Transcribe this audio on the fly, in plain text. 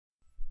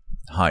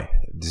Hi,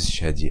 this is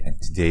Shadi, and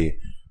today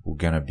we're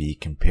gonna be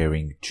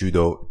comparing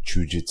Judo,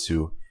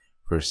 Jujutsu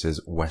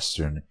versus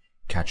Western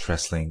catch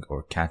wrestling,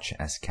 or catch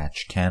as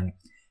catch can.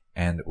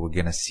 And we're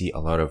gonna see a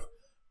lot of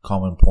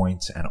common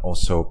points and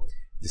also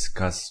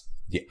discuss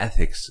the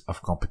ethics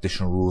of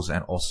competition rules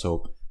and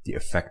also the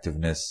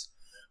effectiveness.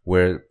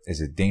 Where is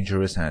it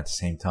dangerous, and at the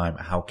same time,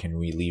 how can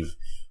we leave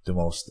the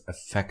most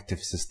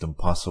effective system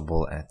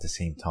possible and at the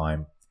same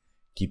time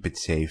keep it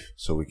safe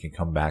so we can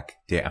come back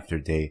day after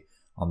day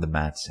on the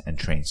mats and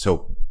train.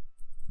 So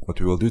what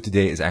we will do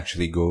today is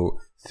actually go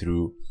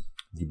through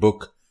the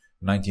book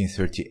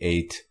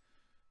 1938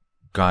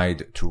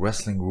 Guide to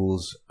Wrestling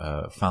Rules,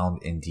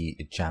 found in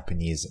the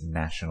Japanese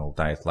National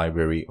Diet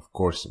Library. Of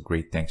course,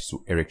 great thanks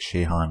to Eric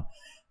Shahan.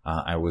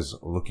 I was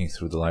looking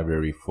through the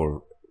library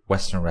for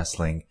Western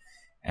wrestling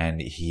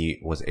and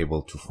he was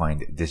able to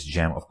find this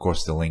gem. Of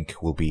course, the link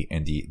will be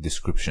in the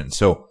description.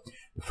 So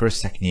the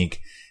first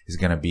technique is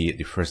going to be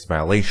the first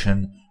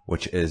violation,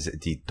 which is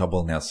the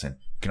double Nelson.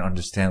 You can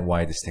understand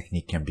why this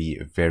technique can be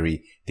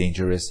very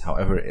dangerous.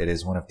 However, it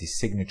is one of the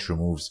signature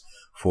moves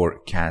for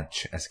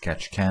catch as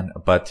catch can,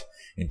 but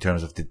in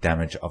terms of the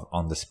damage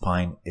on the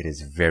spine, it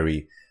is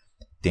very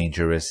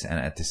dangerous, and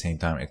at the same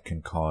time it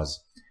can cause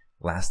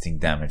lasting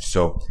damage.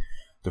 So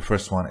the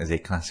first one is a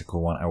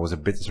classical one. I was a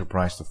bit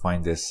surprised to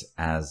find this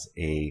as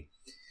a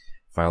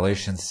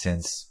violation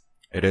since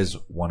it is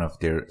one of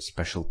their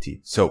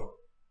specialty. So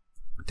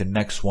the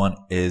next one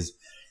is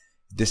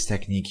this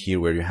technique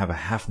here where you have a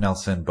half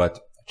Nelson, but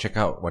check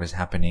out what is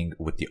happening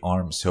with the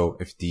arm. So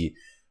if the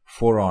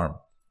forearm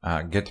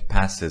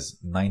passes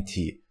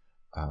 90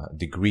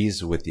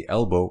 degrees with the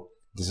elbow,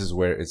 this is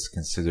where it's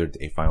considered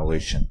a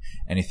violation.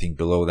 Anything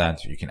below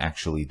that, you can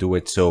actually do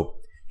it. So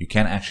you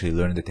can actually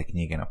learn the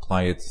technique and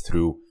apply it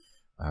through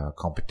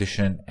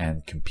competition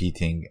and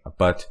competing.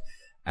 But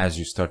as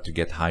you start to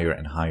get higher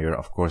and higher,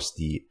 of course,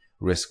 the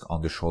risk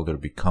on the shoulder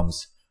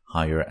becomes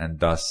higher, and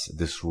thus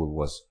this rule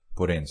was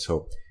put in.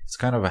 So it's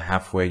kind of a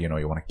halfway, you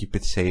want to keep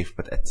it safe,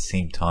 but at the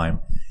same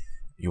time,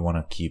 you want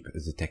to keep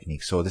the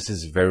technique. So this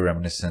is very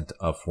reminiscent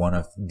of one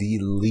of the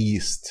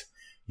least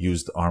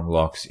used arm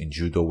locks in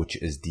judo, which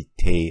is the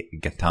te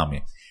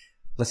gatame.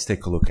 Let's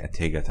take a look at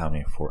te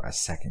gatame for a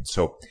second.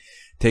 So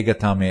te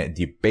gatame,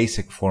 the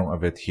basic form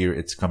of it here,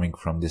 it's coming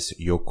from this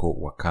yoko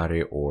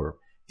wakare, or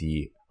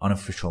the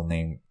unofficial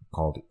name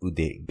called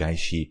ude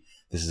gaishi.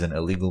 This is an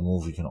illegal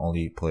move. You can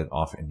only pull it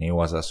off in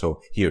newaza.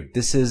 So here,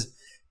 this is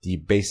the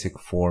basic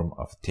form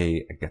of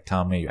te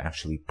gatame. You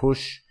actually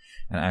push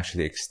and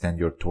actually extend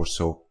your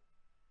torso,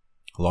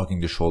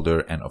 locking the shoulder,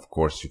 and of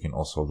course you can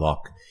also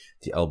lock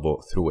the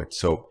elbow through it.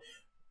 So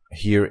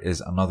here is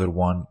another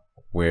one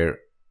where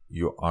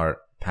you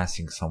are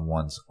passing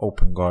someone's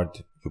open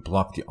guard, you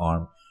block the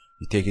arm,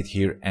 you take it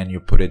here and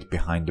you put it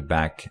behind the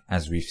back,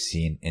 as we've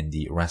seen in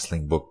the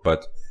wrestling book,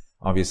 but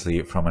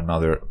obviously from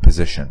another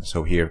position.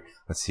 So here,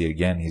 let's see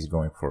again, he's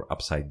going for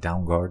upside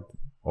down guard,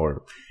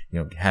 or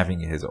having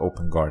his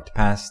open guard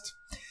passed.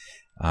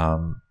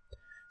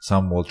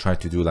 Some will try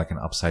to do like an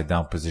upside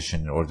down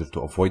position in order to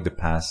avoid the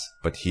pass,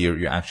 but here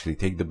you actually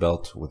take the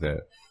belt with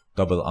a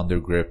double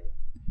undergrip,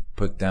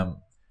 put them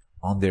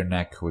on their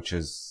neck, which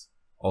is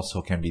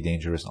also can be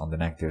dangerous on the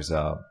neck. There's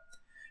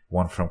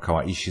one from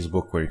Kawaishi's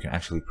book where you can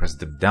actually press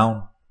them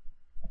down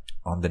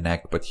on the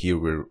neck, but here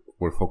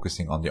we're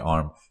focusing on the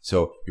arm.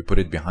 So you put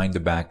it behind the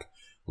back,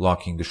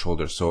 locking the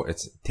shoulder. So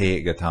it's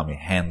te gatame,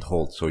 hand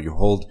hold. So you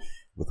hold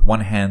with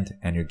one hand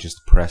and you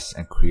just press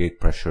and create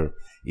pressure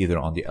either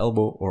on the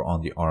elbow or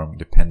on the arm,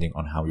 depending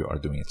on how you are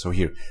doing it. So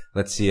here,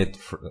 let's see it.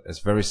 It's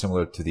very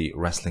similar to the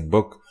wrestling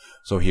book.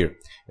 So here,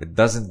 it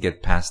doesn't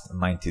get past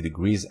 90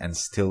 degrees and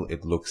still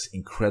it looks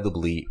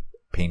incredibly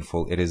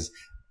painful. It is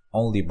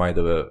only by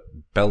the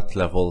belt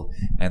level,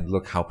 and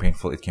look how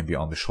painful it can be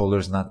on the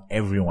shoulders. Not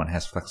everyone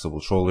has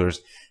flexible shoulders,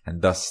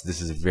 and thus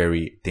this is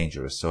very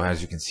dangerous. So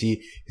as you can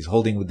see, he's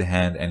holding with the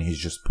hand and he's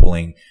just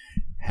pulling,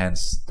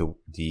 hence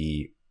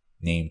the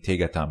name te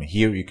gatame.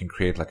 Here you can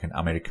create like an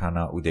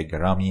Americana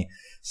udegarami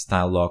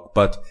style lock,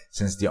 but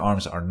since the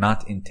arms are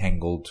not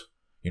entangled,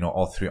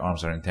 all three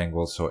arms are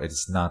entangled, so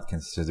it's not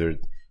considered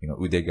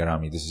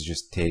udegarami. This is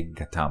just te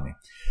gatame.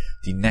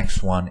 The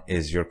next one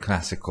is your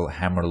classical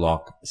hammer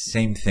lock.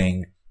 Same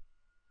thing.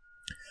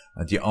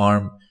 The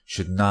arm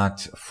should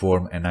not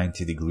form a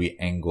 90-degree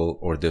angle,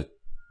 or the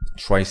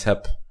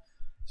tricep,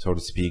 so to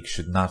speak,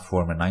 should not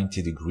form a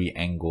 90-degree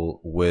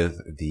angle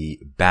with the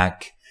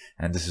back,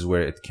 and this is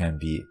where it can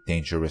be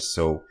dangerous.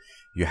 So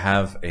you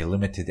have a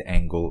limited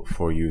angle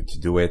for you to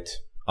do it,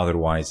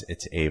 otherwise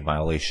it's a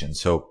violation.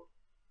 So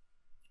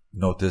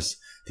notice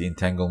the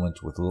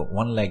entanglement with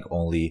one leg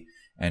only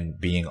and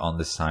being on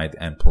the side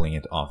and pulling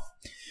it off.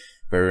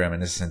 Very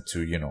reminiscent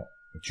to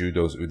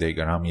judo's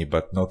udegarami,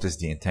 but notice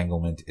the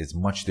entanglement is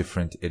much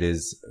different. It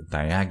is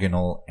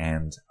diagonal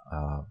and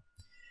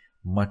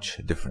much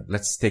different.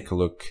 Let's take a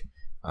look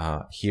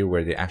here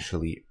where they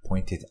actually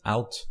pointed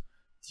out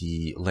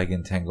the leg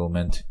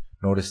entanglement.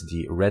 Notice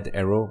the red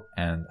arrow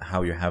and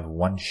how you have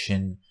one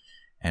shin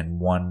and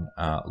one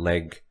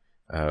leg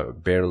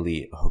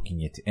barely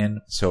hooking it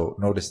in. So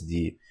notice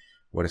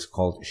what is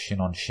called shin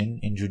on shin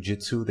in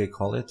Jujutsu, they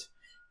call it.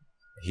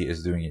 He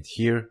is doing it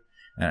here,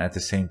 and at the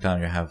same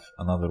time you have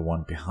another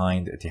one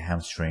behind the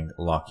hamstring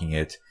locking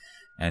it,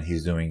 and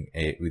he's doing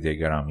a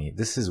udegarami.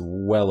 This is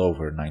well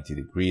over 90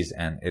 degrees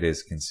and it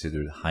is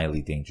considered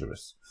highly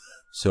dangerous.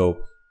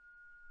 So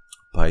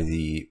by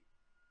the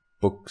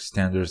book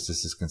standards,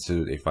 this is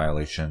considered a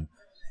violation.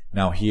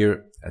 Now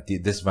here,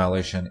 this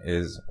violation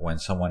is when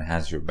someone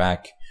has your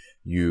back.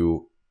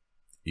 You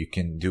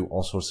can do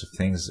all sorts of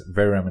things,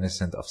 very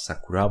reminiscent of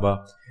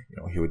Sakuraba. You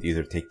know, he would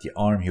either take the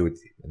arm, he would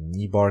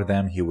knee bar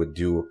them, he would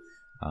do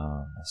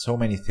so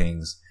many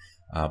things.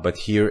 But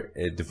here,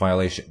 the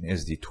violation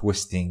is the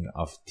twisting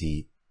of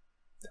the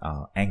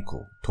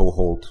ankle, toe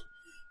hold,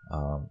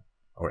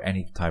 or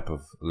any type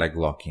of leg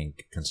locking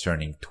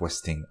concerning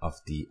twisting of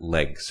the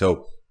leg.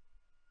 So,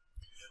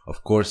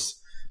 of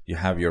course, you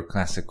have your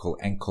classical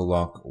ankle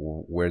lock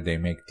where they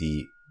make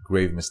the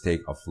grave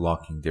mistake of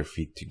locking their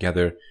feet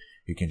together.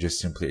 You can just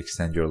simply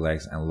extend your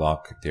legs and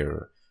lock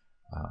their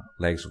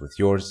legs with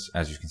yours,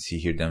 as you can see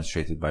here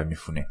demonstrated by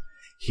Mifune.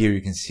 Here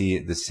you can see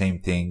the same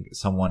thing.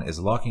 Someone is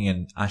locking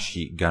in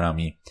Ashi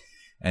Garami,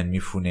 and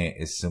Mifune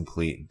is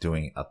simply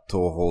doing a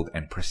toe hold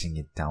and pressing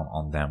it down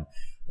on them.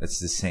 It's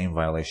the same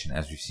violation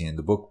as we've seen in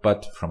the book,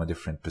 but from a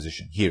different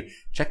position. Here,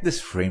 check this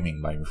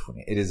framing by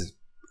Mifune. It is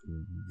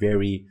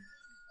very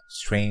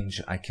strange.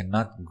 I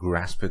cannot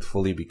grasp it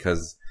fully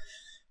because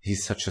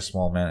he's such a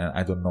small man and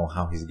I don't know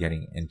how he's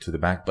getting into the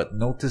back. But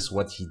notice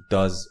what he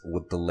does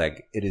with the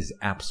leg. It is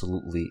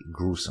absolutely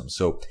gruesome.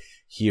 So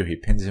here he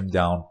pins him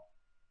down.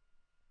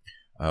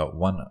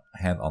 One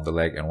hand on the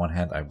leg and one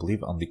hand, I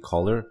believe, on the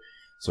collar.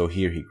 So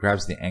here he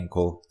grabs the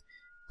ankle,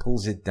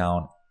 pulls it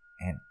down,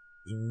 and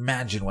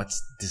imagine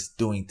what's this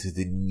doing to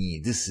the knee.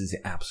 This is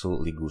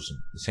absolutely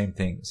gruesome. The same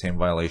thing, same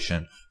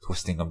violation,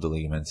 twisting of the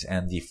ligaments.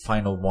 And the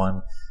final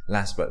one,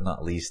 last but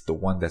not least, the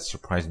one that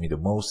surprised me the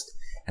most,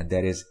 and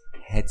that is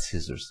head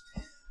scissors.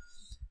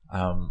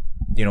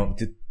 You know,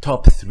 the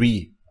top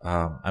three,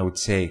 I would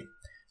say,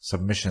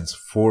 submissions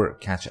for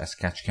catch as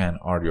catch can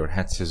are your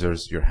head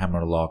scissors, your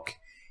hammer lock,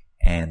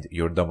 and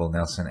your double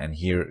Nelson. And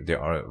here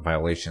there are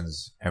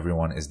violations.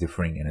 Everyone is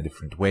differing in a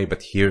different way,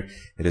 but here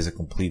it is a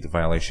complete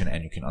violation,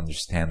 and you can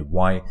understand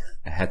why.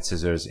 A head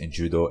scissors in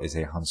judo is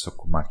a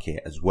hansokumake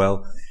as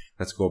well.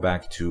 Let's go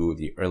back to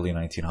the early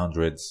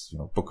 1900s, you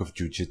know, Book of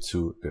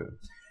Jujutsu,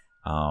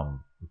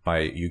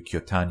 by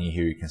Yukio Tani.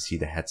 Here you can see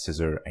the head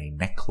scissor, a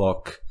neck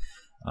lock.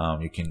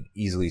 You can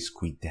easily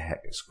squeeze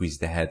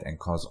the head and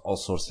cause all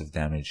sorts of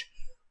damage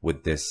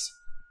with this.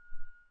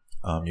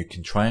 You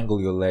can triangle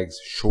your legs,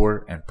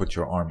 sure, and put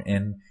your arm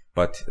in,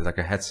 but like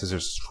a head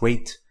scissors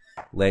straight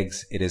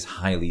legs, it is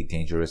highly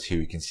dangerous. Here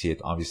you can see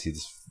it. Obviously,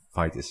 this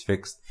fight is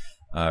fixed.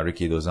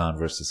 Rikidozan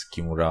versus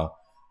Kimura,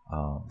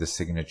 the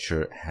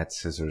signature head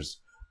scissors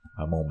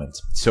moment.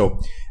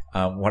 So,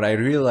 what I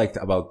really liked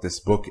about this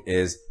book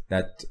is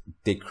that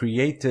they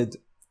created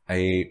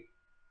a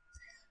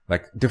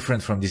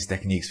different from these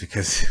techniques,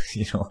 because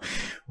you know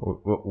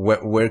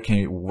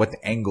what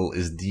angle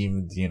is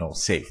deemed, you know,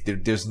 safe.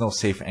 There's no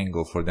safe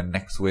angle for the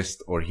neck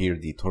twist, or here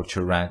the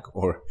torture rack,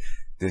 or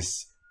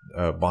this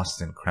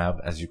Boston crab,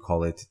 as you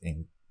call it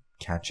in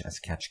catch as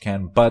catch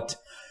can. But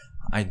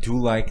I do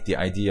like the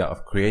idea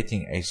of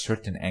creating a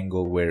certain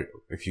angle where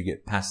if you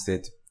get past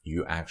it,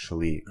 you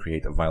actually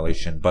create a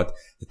violation. But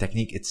the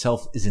technique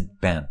itself isn't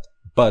banned,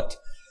 but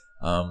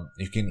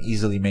you can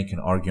easily make an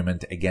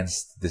argument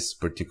against this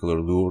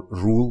particular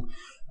rule.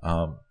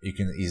 You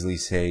can easily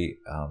say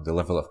the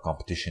level of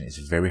competition is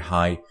very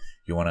high.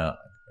 You want to,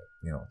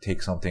 you know,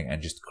 take something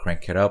and just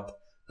crank it up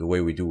the way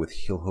we do with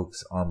heel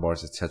hooks, arm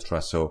bars,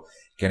 etc. So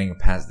getting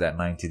past that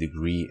 90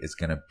 degree is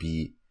going to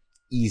be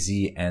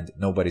easy, and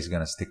nobody's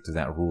going to stick to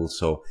that rule.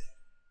 So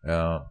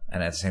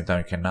and at the same time,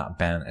 you cannot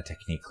ban a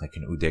technique like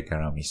an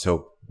udegarami.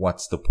 So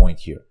what's the point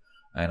here?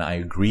 And I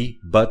agree,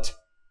 but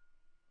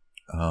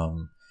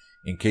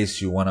in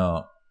case you want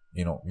to,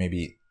 you know,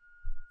 maybe,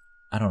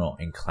 I don't know,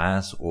 in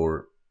class,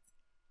 or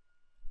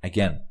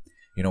again,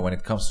 you know, when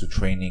it comes to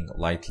training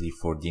lightly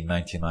for the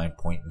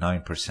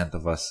 99.9%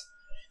 of us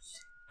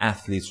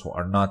athletes who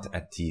are not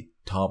at the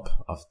top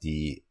of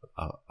the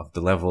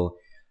level,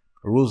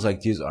 rules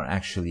like these are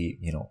actually,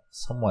 you know,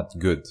 somewhat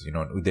good. You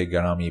know, an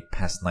udegarami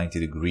past 90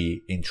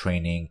 degree in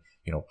training,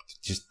 you know,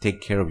 just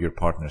take care of your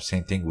partner.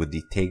 Same thing with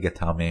the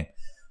teigatame,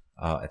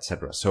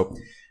 etc. So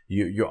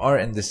you are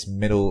in this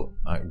middle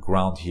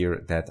ground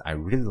here that I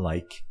really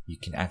like. You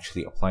can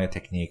actually apply a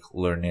technique,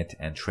 learn it,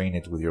 and train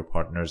it with your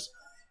partners.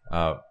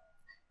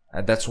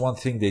 And that's one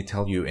thing they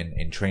tell you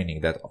in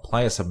training, that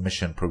apply a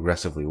submission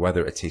progressively,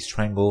 whether it's a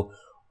strangle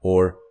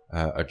or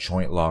a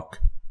joint lock.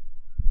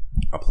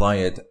 Apply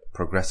it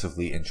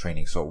progressively in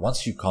training. So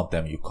once you caught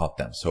them, you caught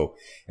them. So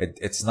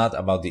it's not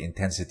about the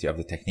intensity of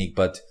the technique,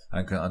 but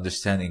I can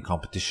understand in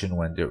competition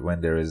when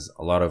there is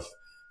a lot of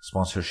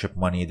sponsorship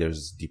money,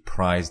 there's the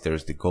prize,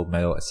 there's the gold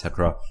medal,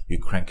 etc. You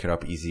crank it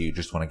up easy. You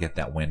just want to get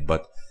that win.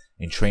 But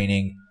in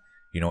training,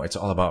 you know, it's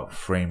all about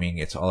framing.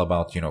 It's all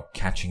about, you know,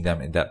 catching them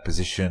in that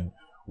position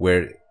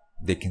where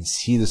they can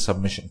see the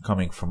submission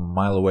coming from a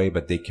mile away,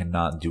 but they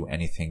cannot do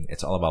anything.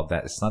 It's all about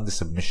that. It's not the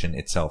submission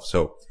itself.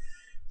 So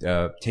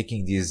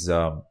taking these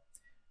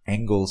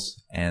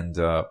angles and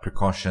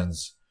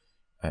precautions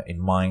in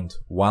mind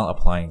while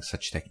applying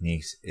such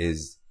techniques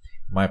is,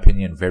 in my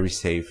opinion, very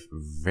safe,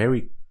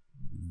 very,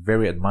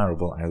 very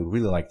admirable. I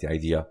really like the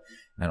idea,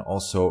 and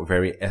also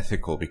very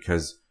ethical,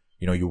 because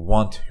you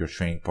want your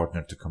training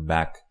partner to come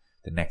back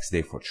the next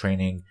day for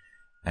training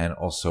and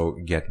also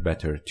get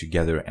better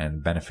together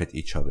and benefit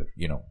each other.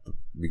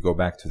 We go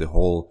back to the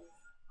whole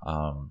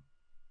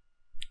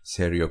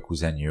Seiryoku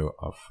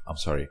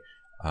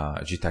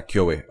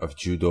Jitakyoe of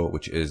Judo,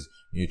 which is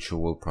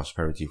mutual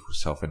prosperity for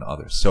self and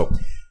others. So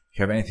if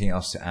you have anything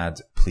else to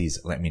add,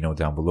 please let me know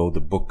down below. The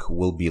book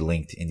will be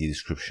linked in the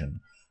description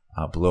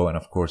below. And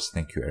of course,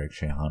 thank you, Eric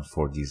Shahan,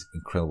 for these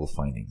incredible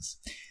findings.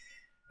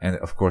 And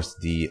of course,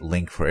 the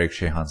link for Eric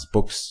Shahan's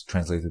books,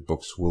 translated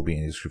books, will be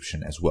in the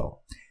description as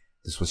well.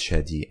 This was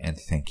Shadi, and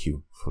thank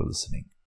you for listening.